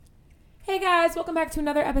Hey guys, welcome back to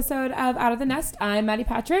another episode of Out of the Nest. I'm Maddie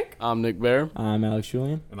Patrick. I'm Nick Bear. I'm Alex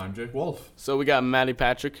Julian. And I'm Jake Wolf. So we got Maddie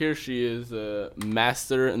Patrick here. She is a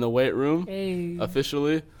master in the weight room,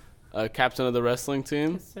 officially, captain of the wrestling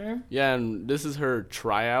team. Yes, sir. Yeah, and this is her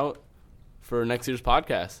tryout for next year's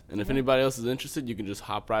podcast. And if anybody else is interested, you can just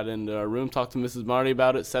hop right into our room, talk to Mrs. Marty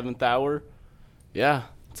about it, 7th hour. Yeah,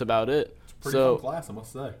 that's about it. It's a pretty fun class, I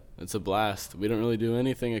must say. It's a blast. We don't really do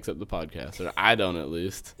anything except the podcast, or I don't at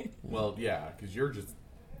least. Well, yeah, because you're just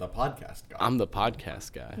the podcast guy. I'm the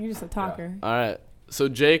podcast guy. You're just a talker. All right. So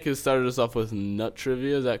Jake has started us off with nut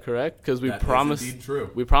trivia. Is that correct? Because That is indeed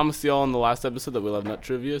true. We promised y'all in the last episode that we'll have nut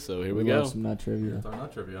trivia. So here we go. Love some nut trivia. It's our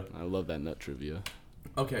nut trivia. I love that nut trivia.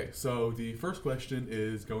 Okay, so the first question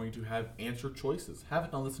is going to have answer choices.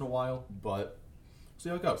 Haven't done this in a while, but see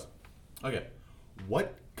how it goes. Okay,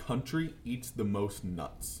 what country eats the most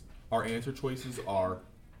nuts? Our answer choices are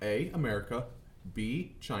A, America,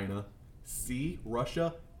 B, China, C,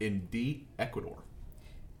 Russia, and D, Ecuador.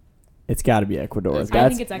 It's got to be Ecuador. I I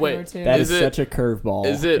think it's Ecuador too. That Is is it- such a curveball.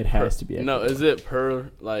 Is it has to be Ecuador. No, is it per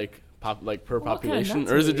per population,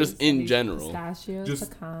 or is it just in general? Pistachios,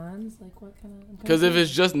 Just- pecans, like what kind of? Because if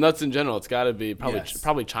it's just nuts in general, it's got to be Yes.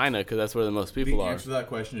 probably China, because that's where the most people The are. answer to that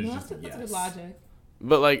question is that's just yes. good logic.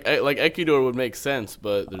 But like Ecuador would make sense,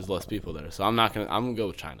 but there's less people there, so I'm gonna go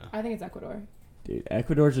with China. I think it's Ecuador. Dude,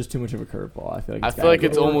 Ecuador's just too much of a curveball. I feel like I it's feel gotta like be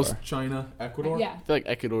it's Ecuador. almost- China, Ecuador? Yeah. I feel like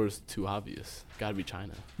Ecuador is too obvious. Got to be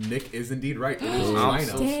China. Nick is indeed right. It is Dude. China.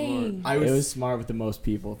 So Dang. I It was was smart with the most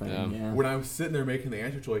people thing. Yeah. Yeah. when I was sitting there making the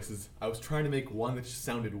answer choices, I was trying to make one that just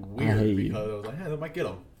sounded hate weird you. because I was like, hey, that might get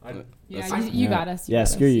them. Yeah, That's- you got us. Yeah, got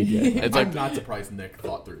screw us. you, Jake. It's I'm like not surprised Nick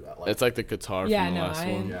thought through that. Like, it's like the Qatar Yeah, from the no, last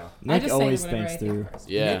one. yeah. I Nick just say always whatever thinks I think through. first.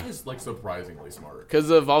 Yeah. Nick is like surprisingly smart. Because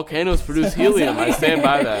the volcanoes produce helium. I stand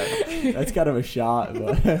by that. That's kind of a shot,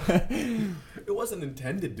 but It wasn't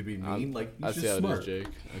intended to be mean. Like I he's see just how smart. it is,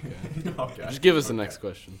 Jake. Okay. Okay. Just give us the Okay. next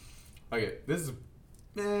question. Okay, this is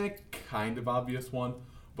kind of obvious one,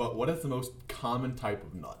 but what is the most common type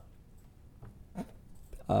of nut?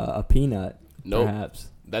 a peanut, Nope. perhaps.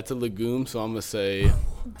 That's a legume, so I'm gonna say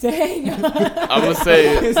Dang. I'm gonna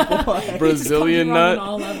say Brazilian He's wrong on nut.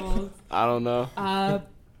 all levels. I don't know.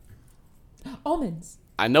 Almonds.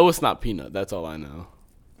 I know it's not peanut. That's all I know.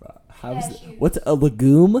 What's a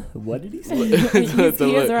legume? What did he say? He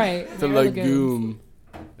is right. It's a They're legumes. legume.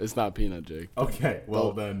 It's not peanut, Jake. Okay, well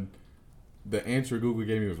Oh. then, the answer Google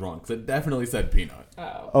gave me was wrong because it definitely said peanut.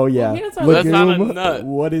 Oh yeah, Well, peanuts are That's not a legume? nut.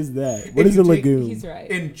 What is that? If What is you a take- legume? He's right.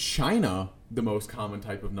 In China, the most common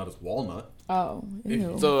type of nut is walnut. Oh.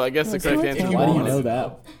 Ew. So I guess the So correct it's answer is Why do you walnut. know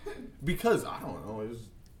that? Because I don't know, it's just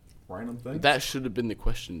random thing. That should have been the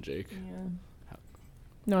question, Jake. Yeah.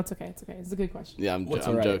 No, it's okay. It's okay. It's a good question. Yeah, I'm What's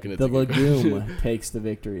All right, joking. It's the a good legume question. takes the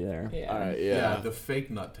victory there. Yeah. All right, yeah, yeah. the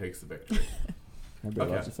fake nut takes the victory. Everybody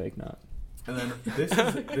Okay. loves a fake nut. And then this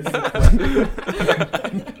is a question.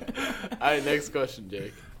 All right, next question,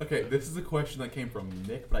 Jake. Okay, this is a question that came from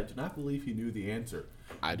Nick, but I do not believe he knew the answer.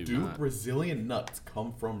 I do Do not. Brazilian nuts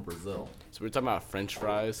come from Brazil? So we were talking about French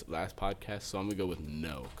fries last podcast, so I'm gonna go with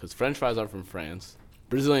no, because French fries are from France.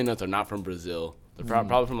 Brazilian nuts are not from Brazil. They're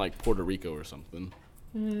probably from like Puerto Rico or something.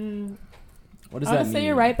 What does I that would mean? say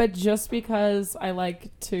you're right, but just because I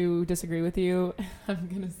like to disagree with you, I'm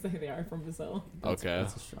gonna say they are from Brazil. Okay.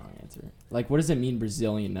 That's a strong answer. Like, what does it mean,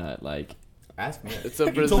 Brazilian nut? Like, Ask me. It's a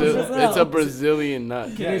You told me Brazil. Brazil. It's a Brazilian nut.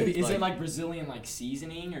 Yeah, it's like- like Brazilian like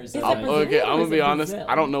seasoning or is Is it it like, Brazil? Okay, or I'm is gonna be it honest. Brazil?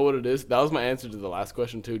 I don't know what it is. That was my answer to the last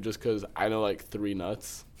question too, just because I know like 3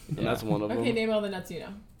 nuts, and Yeah. that's one of Okay, them. name all the nuts you know.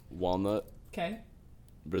 Walnut, Okay.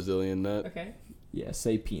 Brazilian nut. Okay. yeah,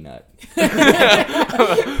 say peanut.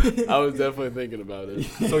 I was definitely thinking about it.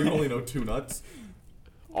 So you only know 2 nuts?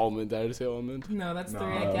 Almond. Did I just say almond? No, that's No. 3,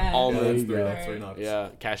 I guess. Almond. Yeah, There that's you 3 go. nuts, 3 nuts. Yeah,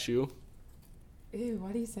 cashew. Ew,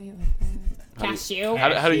 why do you say it like that? How do you- Cashew.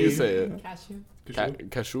 How do you say it? Cashew. Cashew?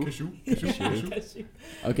 Cashew. Cashew? Cashew? Cashew.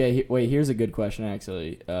 Okay, wait. Here's a good question,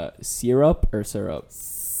 actually. Syrup or syrup?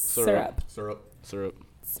 Syrup. Syrup. Syrup.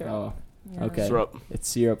 Syrup. Oh, Yeah. okay. Syrup. It's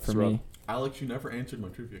syrup for Syrup. me. Alex, you never answered my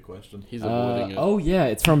trivia question. He's avoiding it. Oh yeah,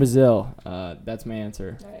 it's from Brazil. That's my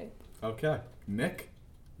answer. Right. Okay. Nick,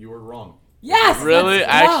 you were wrong. Yes! Really? let's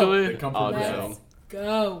go! Actually? They come from Oh, Brazil. dang. Let's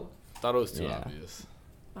go. Thought it was too Yeah. obvious.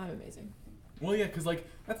 I'm amazing. Well, yeah, because, like,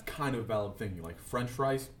 that's kind of a valid thing. Like, French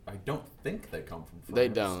fries, I don't think they come from France. They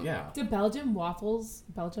don't. Yeah. Do Belgium waffles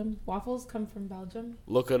come from Belgium?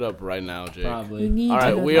 Look it up right now, Jake. Probably. need All to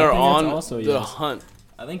right, know we that. are I think that's on also the yes. hunt.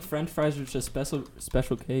 I think French fries are just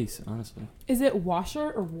special case, honestly. Is it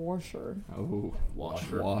washer or washer? Oh,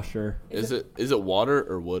 Washer. washer. Is it water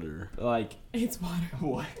or wooder? Like It's water.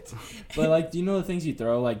 what? But like, do you know the things you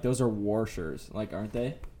throw? Like those are washers, like aren't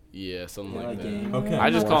they? Yeah, something Yeah, like like that. game. Okay. I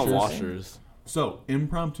just call them Washers. washers. So,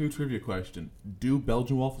 impromptu trivia question. Do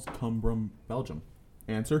Belgian waffles come from Belgium?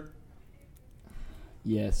 Answer?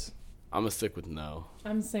 Yes. I'm gonna stick with no.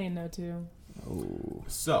 I'm saying no too. Oh, I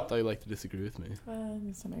So, thought you'd like to disagree with me.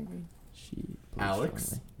 Yes, I agree. she.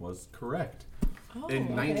 Alex was correct. Oh, In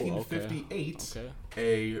okay. 1958,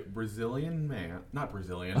 Okay. a Brazilian man, not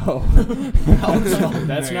Brazilian, Oh, Belgian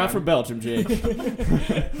that's man, not from Belgium, Jake.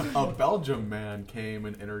 a Belgium man came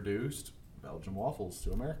and introduced Belgian waffles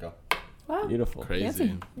to America. Wow. Beautiful. Crazy.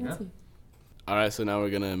 Fancy. Yeah. Fancy. All right, so now we're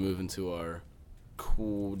gonna move into our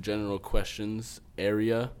cool general questions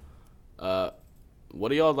area. What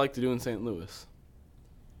do y'all like to do in St. Louis?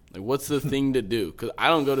 Like, what's the thing to do? Because I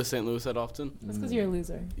don't go to St. Louis that often. That's because you're a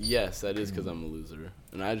loser. Yes, that is because I'm a loser,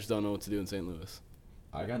 and I just don't know what to do in St. Louis.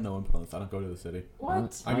 I got no input on this. I don't go to the city.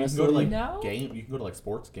 What? I mean, you can go to like No? You can go to like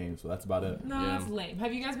sports games, but that's about it. No, Yeah. that's lame.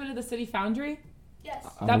 Have you guys been to the City Foundry? Yes.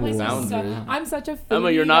 That place is Foundry. so. I'm such a foodie.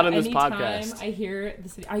 Emma, you're not that in this anytime podcast. I hear the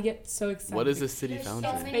city, I get so excited. What is the city There's so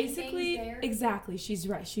foundry? many Basically, things there. exactly. She's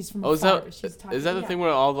right. She's from. Oh, is afar, that but she's talking, is that the yeah. thing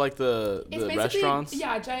where all like the It's basically, restaurants?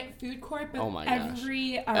 Yeah, a giant food court. But Oh my gosh.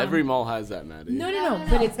 every mall has that, Maddie. No,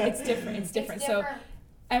 but it's different. It's different. So different.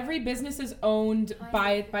 every business is owned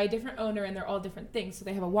by a different owner, and they're all different things. So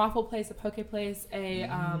they have a waffle place, a poke place,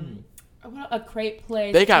 a crepe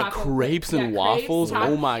place. They got taco crepes place. and Yeah, waffles.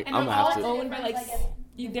 taco- Oh my! and I'm they're gonna have all to. owned by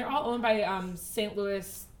like they're all owned by St.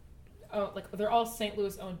 Louis. Oh, like they're all St.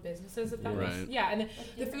 Louis owned businesses. If that Right. makes yeah, and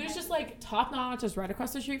the food is just like top notch. Just right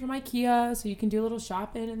across the street from IKEA, so you can do a little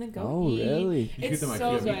shopping and then go Oh, eat. really? You It's get them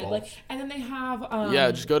so IKEA good. meatballs. Like, and then they have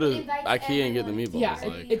Yeah, just go to Invites IKEA and get the everyone. meatballs. yeah,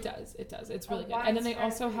 like. it does. It does. It's really A good. And then they widespread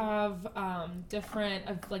also food. have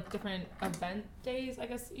different event days, I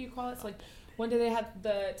guess you call it. So like one day they had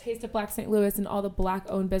the Taste of Black St. Louis, and all the black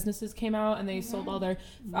owned businesses came out and they sold all their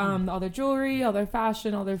jewelry, all their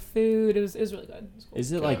fashion, all their food. It was really good. It was cool.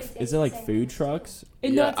 Is it like food trucks?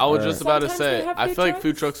 And no, Yeah, it's- I was or- just about to sometimes they say. have I food feel like trucks.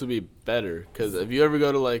 food trucks would be better because if you ever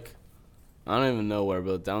go to like, I don't even know where,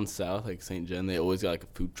 but down south, like St. John, they always got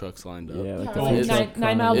like food trucks lined up. Yeah, like Yeah, the like food it's- truck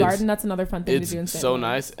Nine Mile kind of- Garden. That's another fun thing to do in It's St. so Louis.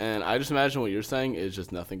 nice, and I just imagine what you're saying is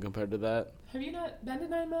just nothing compared to that. Have you not been to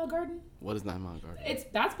 9 Mile Garden? What is 9 Mile Garden?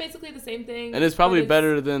 That's basically the same thing. And it's probably but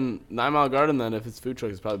better than 9 Mile Garden. Then if it's food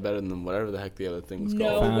truck, it's probably better than whatever the heck the other thing was No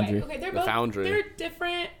called. Foundry. way. Okay, they're The both Foundry. They're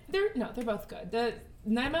different. They're both good. The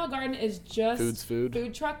 9 Mile Garden is just Food's food.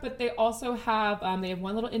 food truck, but they also have they have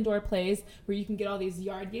one little indoor place where you can get all these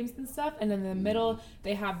yard games and stuff, and then in the middle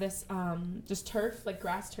they have this just turf, like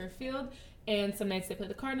grass turf field. And some nights they play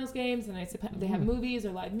the Cardinals games, and nights they have movies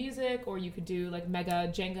or live music, or you could do like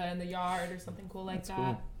mega Jenga in the yard or something cool like That's that.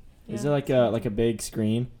 cool. Yeah. Is it like a big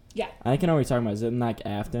screen? Yeah. I think I know what you're talking about. Is it in like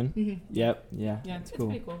Afton? Mhm. Yep. Yeah. Yeah, That's it's cool.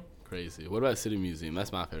 pretty cool. Crazy. What about City Museum?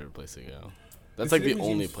 That's my favorite place to go. That's The like the City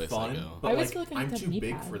only Museum's place fun, I go. But I always like, feel like I have I'm to have too knee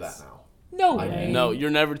big for pads. that now. No I way. No, you're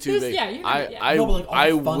never too Who's- big. yeah, you're never- yeah. I No, but like all I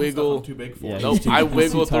the fun stuff wiggle. I'm too big for. Yeah, Nope, he's too- I he's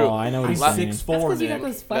wiggle too tall. through. I know what I'm he's La- saying. 6'4", That's because you got Nick.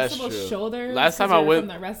 those flexible true. shoulders. Last time 'cause I you're went- from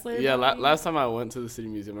the wrestler Yeah, body. last time I went to the City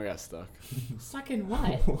Museum, I got stuck. Stuck in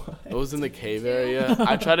what? It was in the cave area.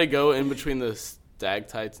 I tried to go in between the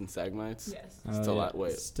stalactites and stalagmites. Yes.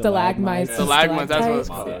 Wait. Stalagmites. Stalagmites, that's what it's Stalactites.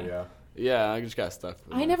 called. Yeah. Yeah, I just got stuck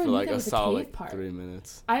for, I never for knew like there a was a solid cave part. 3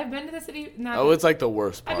 minutes. I've been to the city. Oh, it's like the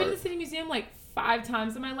worst I've part. been to the city museum like 5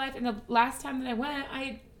 times in my life, and the last time that I went,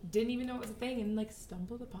 I didn't even know it was a thing, and like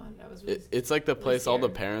stumbled upon it. I was really. It's like the place all the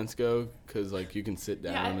scared. parents go because like you can sit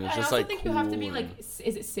down yeah, and I it's just also like think cool. you have to be like, and-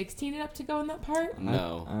 is it 16 and up to go in that part?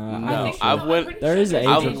 no, I no. think so. I've I'm went. pretty There sure is there's age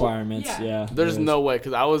I've- requirements. Yeah. Yeah. There's there is. no way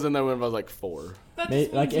because I was in there when I was like 4. That May-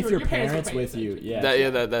 just like means if your parents were parents paying with you,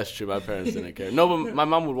 attention. yeah. That's true. My parents didn't care. No, but my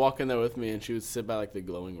mom would walk in there with me and she would sit by like the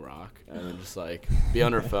glowing rock and then just like be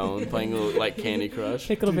on her phone playing like Candy Crush.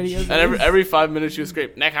 Take little videos. And every 5 minutes she would scream,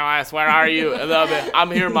 "Nicholas, where are you?" And then I'll be,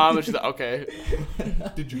 "I'm here, Mom." And she's like, "Okay."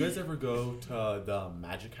 Did you guys ever go to the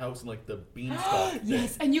Magic House and like the beanstalk?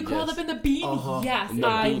 Yes, and you crawled Yes. up in the bean. Uh-huh. Yes, In the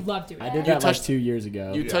I bean. love doing I that. did You that like touched- 2 years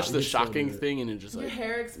ago. You Yeah, touch the it's so shocking good. thing and it just Your like,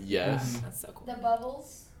 hair. yes. That's so cool. The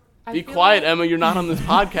bubbles. I Be feel quiet, like- Emma. You're not on this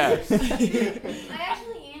podcast. I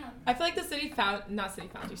actually am. I feel like the city not city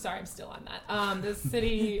foundry. Sorry, I'm still on that. The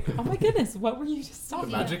city. Oh my goodness, what were you just The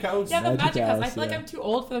talking? Magic House? Yeah, the Magic Magic House. I House, feel like yeah. I'm too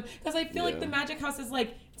old for them because I feel like Yeah. the Magic House is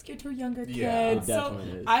like it's geared to a younger kid. Yeah, it so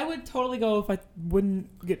definitely is. I would totally go if I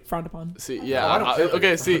wouldn't get frowned upon. See, yeah. Oh, I don't care.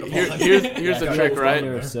 Okay, see, Yeah, here's Yeah, the if trick, you're right?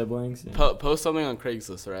 Your siblings. Yeah. Post something on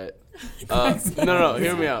Craigslist, right? Craigslist. No,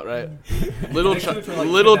 hear me out, right? Little Make sure to, like,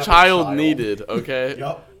 little kidnap a child child. needed, okay?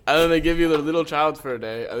 Yup. And then they give you the little child for a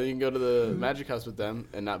day, and then you can go to the magic house with them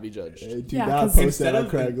and not be judged. Hey, do Yeah, not 'cause post Instead that on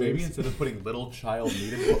of maybe Craigslist. instead of putting little child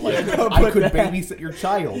needed, put like Don't I put could that. babysit your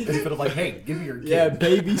child instead of like, hey, give me your Yeah, kid.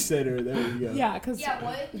 babysitter. There you go. Yeah, because Yeah,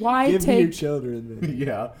 what? why Give me your take? children. Then.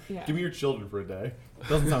 Yeah. Yeah. Give me your children for a day.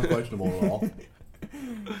 Doesn't sound questionable at all.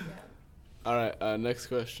 All right, next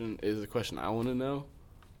question is a question I want to know.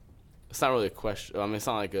 It's not really a question. I mean, it's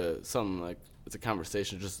not like something like it's a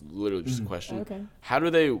conversation. Just literally just a question. Okay. How do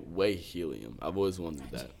they weigh helium? I've always wondered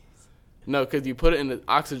that. No, because you put it in the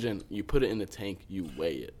oxygen, you put it in the tank, you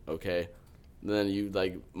weigh it. Okay, then you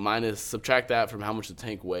like subtract that from how much the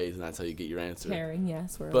tank weighs, and that's how you get your answer. Caring,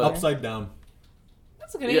 yes, we're But- aware. Upside down.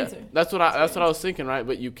 That's a good Yeah, answer. that's what I was thinking, right?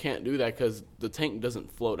 But you can't do that because the tank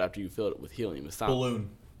doesn't float after you fill it with helium. It's not. Balloon.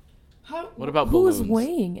 How, What about who's balloons?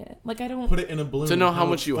 weighing it? Like I don't. Put it in a balloon. To know and how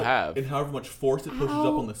much you fo- have. And however much force it pushes How?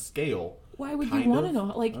 up on the scale. Why would you Kind want to of.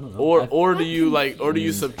 know? Like, I don't know. Or do I'm you like? Or do you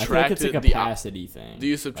I feel like subtract it's like it a the capacity thing. Do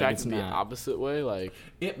you Like, subtract it's it the not- opposite way? Like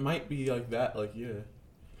It might be like that, like yeah.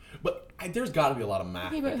 But there's got to be a lot of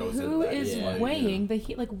math okay, that but goes into who that. is Yeah. weighing the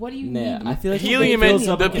heat? Like, what do you Yeah, need? I feel like helium, it and fills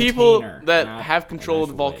up the a people container, that not have control of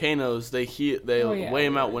the an actual weight. volcanoes, they Oh, yeah, weigh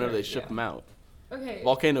them out right, whenever they right, ship yeah. them out. Okay.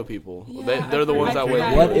 Volcano people, Yeah, they're the I ones that forgot weigh.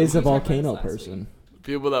 that. What We is a talked about this volcano last week. person?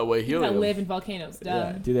 People that weigh People that helium. live in volcanoes. Duh.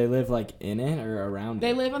 Yeah. Do they live like in it or around They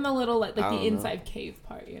it? live on the little like I the don't know. inside cave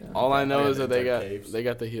part. You know. All I know Oh, yeah, is that they inside got caves. they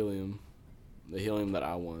got the helium that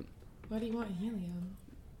I want. Why do you want helium?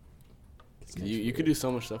 You could do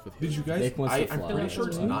so much stuff with Did helium. you guys? Nick wants to I'm fly. pretty sure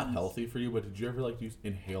it's Balloons. not healthy for you, but did you ever like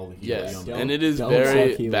inhale the Yes, helium? Don't- and it is don't very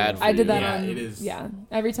suck helium. bad for I did that Yeah, on. it is. Yeah.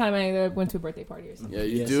 Every time I went to a birthday party or something. Yeah,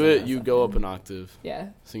 you Yes, do I it. know You something. go up an octave. Yeah.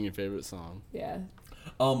 Sing your favorite song. Yeah.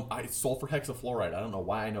 Sulfur hexafluoride. I don't know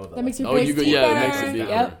why I know that. That makes your Oh, face you go- deeper. yeah, it makes it deeper.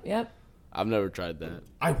 Yep. Yep. I've never tried that.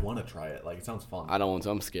 I want to try it. Like it sounds fun. I don't want to.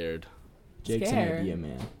 I'm scared. Jake's an Scared. idea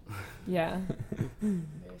man. Yeah.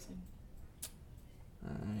 Embarrassing.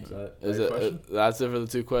 Alright. Is that Is right it? question? That's it for the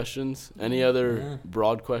two questions. Any other Yeah.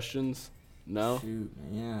 broad questions? No. Shoot,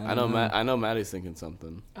 yeah. I know Matt. I know Maddie's thinking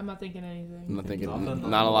something. I'm not thinking anything. I'm not thinking. Nothing?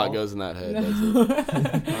 Not a lot Nothing? goes in that head. Does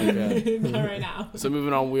it? Okay. Not right now. So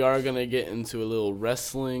moving on, we are gonna get into a little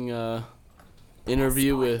wrestling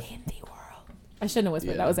interview with Indie world. I shouldn't have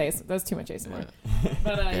whispered. Yeah. That was too much ASMR. yeah,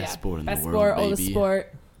 But best yeah. sport in Best the sport, world, oldest baby.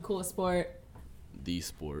 sport, coolest sport, The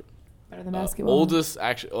sport. better than basketball. Oldest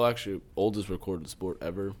oldest recorded sport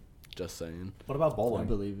ever. Just saying. What about I bowling?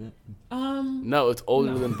 believe it. No, it's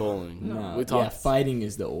older No. than bowling. No, We yeah, talked. fighting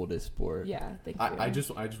is the oldest sport. Yeah, thank you. I just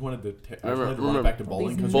wanted to Remember- run it back to bowling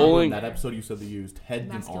These because bowling- in that episode you said they used heads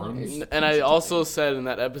and Masculine arms. is- And I also said in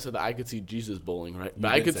that episode that I could see Jesus bowling, right? But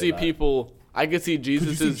You I did could say see that. people. I could see Could you see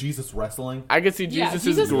Jesus's. Jesus wrestling? I could see Yeah,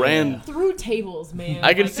 Jesus's Jesus- grand. through tables, man.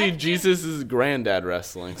 I could Like, see that- Jesus's granddad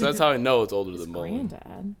wrestling. So that's how I know it's older His than bowling.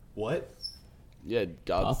 granddad. What? Yeah,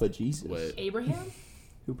 God's. Papa Jesus. Wait. Abraham?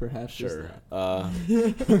 Who perhaps is Sure. that?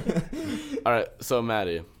 All right. So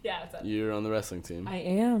Maddie, Yeah, that's it. you're on the wrestling team. I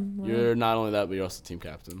am. Wow. You're not only that, but you're also team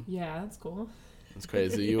captain. Yeah, that's cool. That's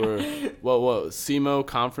crazy. You were what SEMO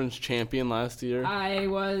conference champion last year. I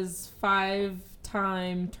was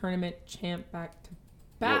 5-time tournament champ back to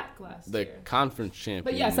back last The year. conference champion.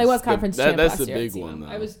 But yes, I was conference champ That's last the year at big SEMO. one though.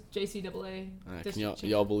 I was JCAA. Can district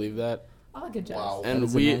y'all believe that? Oh, good job. Wow. And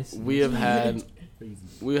is a we nice- we have had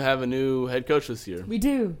we have a new head coach this year. We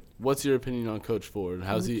do. What's your opinion on Coach Ford?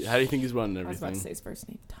 How do you think he's running I was about to everything? say his first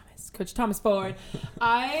name, Thomas. Coach Thomas Ford.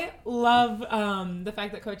 I love the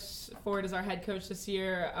fact that Coach Ford is our head coach this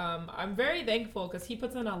year. I'm very thankful because he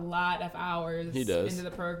puts in a lot of hours He does. into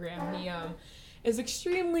the program. He is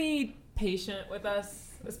extremely patient with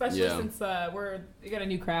us, especially Yeah. since we got a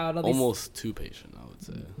new crowd. All these- Almost too patient, I would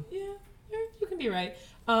say. Yeah, you can be right.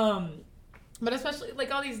 But especially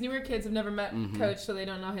like all these newer kids have never met Mhm. Coach, so they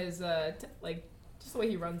don't know his just the way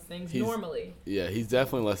he runs things He's- normally. Yeah, he's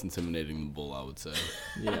definitely less intimidating than Bull, I would say.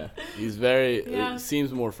 Yeah. He's very. Yeah. It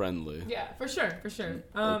seems more friendly. Yeah, for sure. Open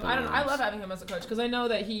I don't know. I arms. love having him as a coach because I know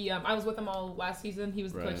that he. I was with him all last season. He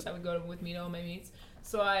was the Right. coach that would go with me to all my meets.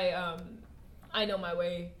 So I know my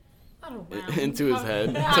way. Not around. Into his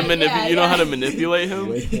head. Yeah, To yeah, you know how to yeah. manipulate him?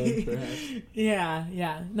 With him, perhaps.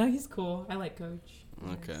 Yeah. No, he's cool. I like Coach.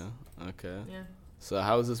 Okay. Yeah. So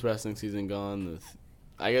how has this wrestling season gone?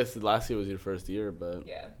 I guess last year was your first year, but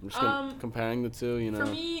Yeah. I'm just comparing the two. You know.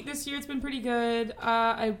 For me, this year it's been pretty good.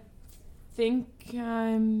 I think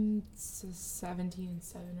I'm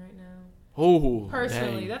 17-7 right now. Oh,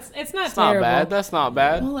 Personally, dang. it's not That's not terrible. bad. That's not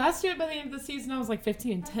bad. Well, last year by the end of the season, I was like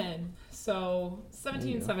 15-10. So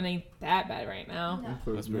 17-7 ain't that bad right now.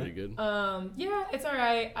 No. That's pretty good. Yeah, it's all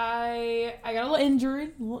right. I got a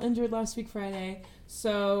little injured last week Friday,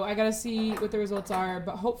 so I gotta see what the results are.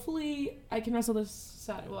 But hopefully, I can wrestle this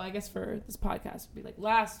Saturday. Well, I guess for this podcast would be like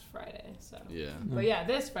last Friday. So, Yeah. but yeah,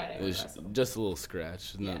 this Friday we'll It's wrestle. just a little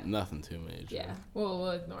scratch. Yeah. Nothing too major. Yeah,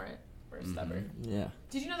 we'll ignore it. We're stubborn. Yeah.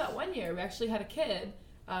 Did you know that one year we actually had a kid?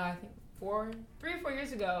 I think 3 or 4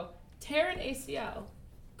 years ago, tear an ACL,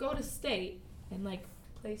 go to state, and like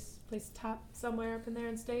place top somewhere up in there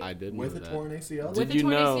in state. I did With know a that. torn ACL? Did With a you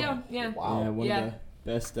torn know- ACL, yeah. Wow. Yeah, one Yeah. of the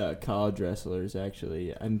best college wrestlers,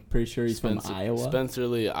 actually. I'm pretty sure he's from Iowa. Spencer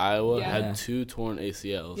Lee, Iowa, Yeah. had 2 torn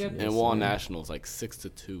ACLs Yep. and Yes, won sir. nationals like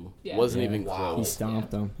 6-2. Yeah. Wasn't Yeah. even Wow. He close.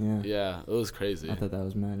 stomped him. Yeah. Yeah, it was crazy. I thought that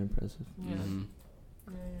was mad impressive. Yeah. Mhm.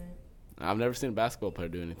 Yeah. I've never seen a basketball player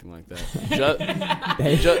do anything like that. Just,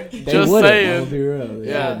 They, Ju- they just wouldn't, saying. I'll be real.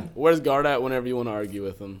 yeah. Where's guard at whenever you want to argue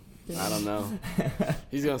with him? Yeah. I don't know.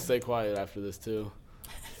 He's gonna stay quiet after this too.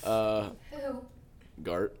 Who?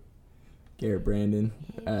 Gart. Garrett Brandon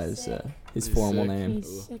is Sick. his He's formal sick. name.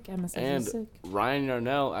 He's sick. Emma says And he's sick. Ryan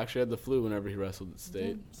Yarnell actually had the flu whenever he wrestled at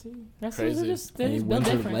state. Yeah, see? Wrestlers are Crazy. just, they're And he just built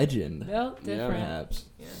wins a different. legend, Built Yeah. different. perhaps.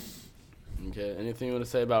 Yeah. Okay. Anything you want to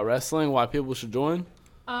say about wrestling? Why people should join?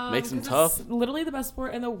 Makes them 'cause tough. It's literally the best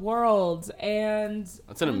sport in the world, and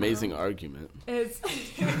That's an I don't amazing know. argument. It's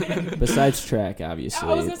Besides track, obviously,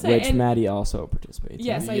 I was gonna say, which and- Maddie also participates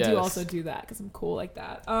yes, in. I Yes. do also do that because I'm cool like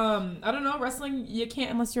that. I don't know, wrestling you can't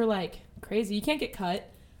unless you're like crazy. You can't get cut.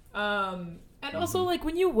 And also like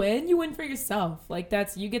when you win for yourself. Like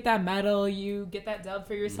that's you get that medal, you get that dub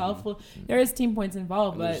for yourself. Well, there is team points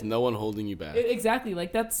involved, And there's but no one holding you back. exactly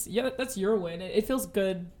like that's your win. It feels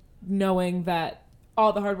good knowing that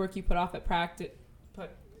all the hard work you put off at practice, put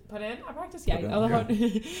in at practice, yeah, Put in,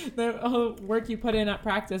 all the work you put in at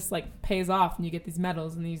practice like pays off, and you get these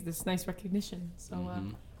medals and this nice recognition. So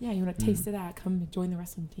Mhm. yeah, you want a taste of that? Come join the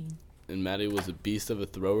wrestling team. And Maddie was a beast of a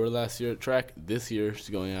thrower last year at track. This year, she's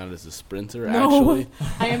going out as a sprinter, No. actually.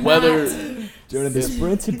 I am Whether- not. Joining the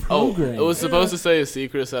sprinted Oh, program. it was supposed to say a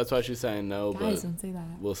secret, so that's why she's saying no, Guys, but don't say that.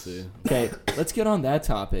 we'll see. Okay, let's get on that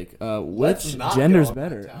topic. Let's Which not gender's go on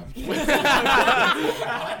better? that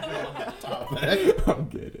topic. I'm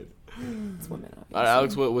kidding. It's women. All right,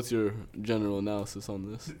 Alex, what's your general analysis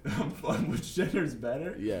on this? I'm fun. Which gender's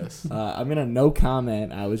better? Yes. I'm gonna no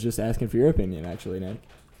comment. I was just asking for your opinion, actually, Nick.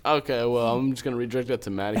 Okay, well, I'm just going to redirect that to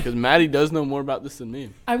Maddie, because Maddie does know more about this than me.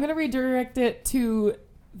 I'm gonna redirect it to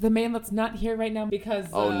the man that's not here right now because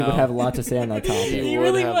Oh, He no. would have a lot to say on that topic. He he would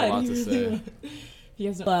really have would. a lot to say. He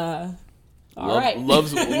has all Love- right.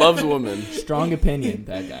 Loves women. Strong opinion,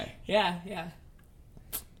 that guy. Yeah.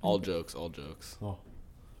 All jokes, all jokes. Are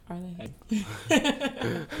they?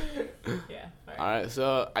 Yeah. All right,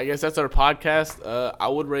 so I guess that's our podcast. I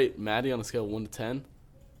would rate Maddie on a scale of 1 to 10.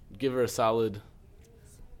 Give her a solid,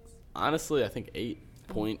 honestly, I think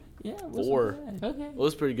 8.0. Yeah, Four. Okay. It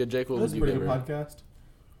was pretty good. Jake, what That's would a you pretty give good her?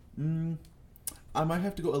 podcast. I might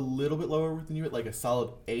have to go a little bit lower than you at like a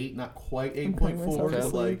solid 8, not quite I'm putting 8.4, myself to but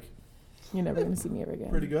sleep. like You're never gonna see me ever again.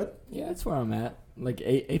 pretty good. Yeah, that's where I'm at. Like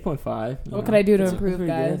 8.5. What could I do to That's improve,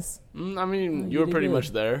 pretty good. guys? I mean, Oh, you you were did pretty good.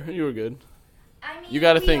 much there. You were good. I mean, You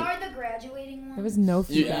gotta we think- are the graduating ones. There was no You,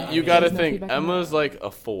 feedback. you got to There's no think feedback in Emma's that. like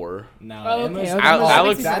a 4. No, Oh, okay, Emma's- okay. Alex-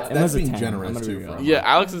 Alex- That's Emma's a being 10. generous I'm gonna too. be For real. him. Yeah,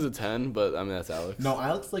 Alex is a 10, but I mean that's Alex. No,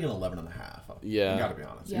 Alex is like an 11 and a half. Yeah. I gotta be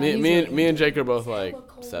honest. Yeah, me, he's me, really and, me and good. Jake are both Say like what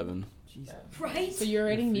Cole- 7. Right? So you're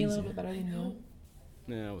rating me a little bit better than you.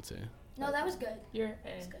 Yeah, I would say. No, that was good. You're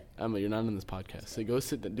That's good. Emma, you're not in this podcast. So go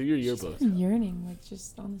sit down. Do your yearbook. yearning, like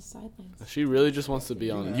just on the sidelines. She really just wants to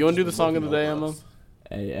be on. You want to do the song of the day, Emma?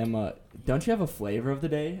 Hey, Emma, don't you have a flavor of the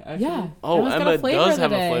day, actually? Yeah. Oh, Emma's got Emma a flavor does of the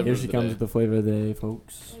have a day. flavor. Here of she the comes day. with the flavor of the day,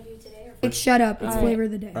 folks. Wanna do today or Like, shut up. It's Alright. flavor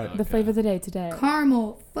of the day. Alright. The flavor of the day today.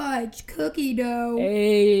 Caramel fudge cookie dough.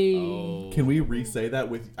 Hey. Oh. Can we re-say that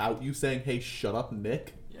without you saying, "Hey, shut up,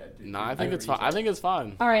 Nick"? Nah, I think it's fine. I think it's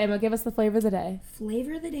fine. All right, Emma, give us the flavor of the day.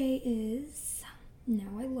 Flavor of the day is, now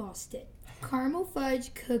I lost it, caramel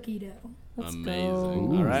fudge cookie dough. Let's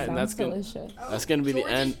Amazing. go. All right, and Sounds that's gonna- delicious. That's gonna be the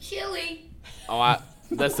George's end. chili. Oh,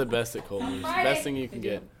 that's the best at Culver's. Best thing you can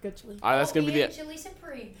get. Good chili. All right, that's gonna be the. Chili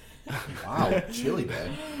Supreme. Wow, chili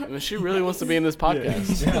bag. I mean, she really wants to be in this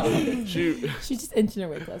podcast. Yeah. She. She's just inching her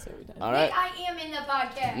way closer every time. All right. I am in the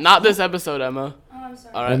podcast. Not this episode, Emma. Oh, I'm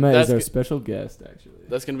sorry. All right, Emma that's is our g- special guest, actually.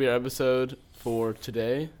 That's gonna be our episode for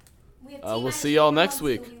today. We have we'll T-minus see y'all 4 next months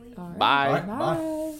week. till we leave. All right. Bye. All right, bye. Bye.